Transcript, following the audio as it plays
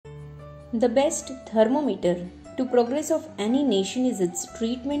The best thermometer to progress of any nation is its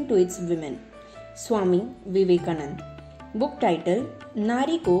treatment to its women. Swami Vivekananda. Book title: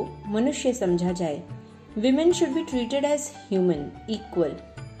 नारी को मनुष्य समझा जाए. Women should be treated as human, equal.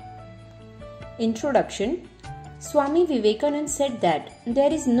 Introduction. Swami Vivekananda said that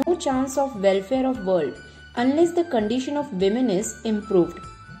there is no chance of welfare of world unless the condition of women is improved.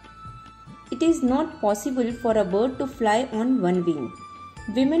 It is not possible for a bird to fly on one wing.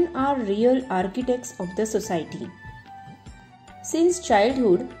 Women are real architects of the society. Since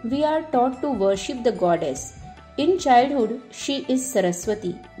childhood, we are taught to worship the goddess. In childhood, she is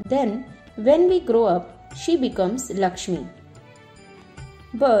Saraswati. Then, when we grow up, she becomes Lakshmi.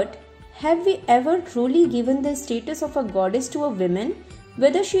 But, have we ever truly given the status of a goddess to a woman,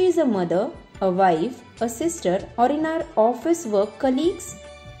 whether she is a mother, a wife, a sister, or in our office work colleagues?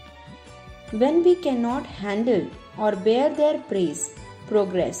 When we cannot handle or bear their praise,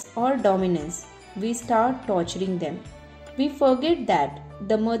 progress, or dominance, we start torturing them. We forget that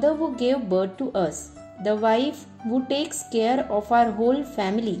the mother who gave birth to us, the wife who takes care of our whole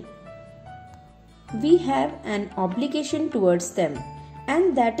family, we have an obligation towards them,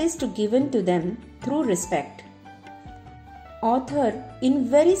 and that is to given to them through respect. Author, in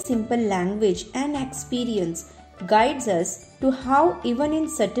very simple language and experience, guides us to how, even in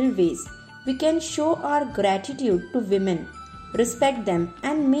subtle ways, we can show our gratitude to women, respect them,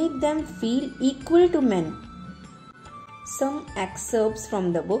 and make them feel equal to men. Some excerpts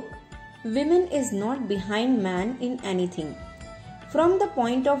from the book. Women is not behind man in anything. From the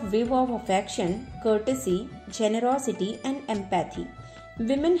point of view of affection, courtesy, generosity, and empathy,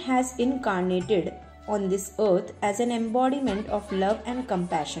 women has incarnated on this earth as an embodiment of love and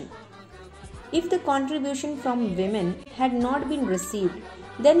compassion. If the contribution from women had not been received,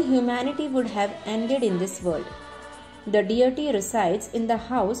 then humanity would have ended in this world. The deity resides in the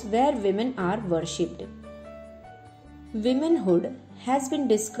house where women are worshipped. Womanhood has been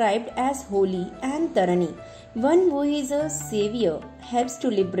described as holy and Tarani. One who is a savior helps to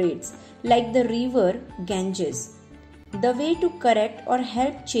liberate, like the river Ganges. The way to correct or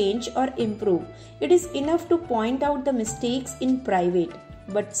help change or improve, it is enough to point out the mistakes in private,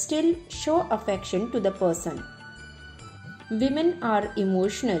 but still show affection to the person. Women are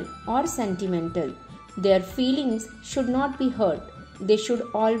emotional or sentimental. Their feelings should not be hurt. They should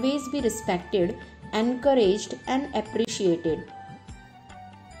always be respected, encouraged, and appreciated.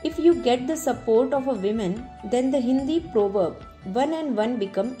 If you get the support of a woman, then the Hindi proverb 1 and 1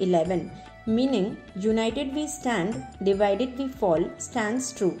 become 11, meaning united we stand, divided we fall,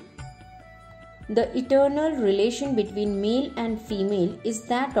 stands true. The eternal relation between male and female is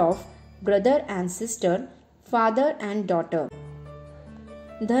that of brother and sister, father and daughter.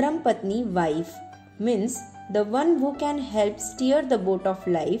 Dharam-patni, wife, means the one who can help steer the boat of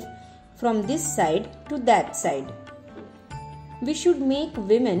life from this side to that side. We should make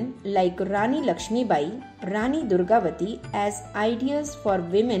women like Rani Lakshmi Bai, Rani Durgavati as ideas for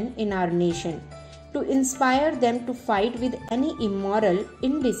women in our nation, to inspire them to fight with any immoral,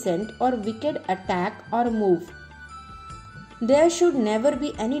 indecent, or wicked attack or move. There should never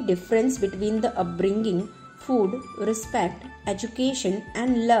be any difference between the upbringing, food, respect, education,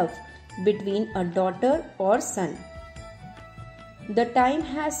 and love between a daughter or son. The time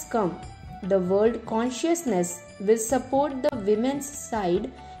has come. The world consciousness will support the women's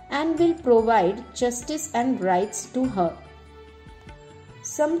side and will provide justice and rights to her.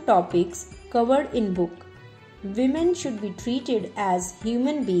 Some topics covered in book. Women should be treated as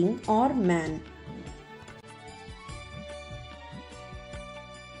human being or man.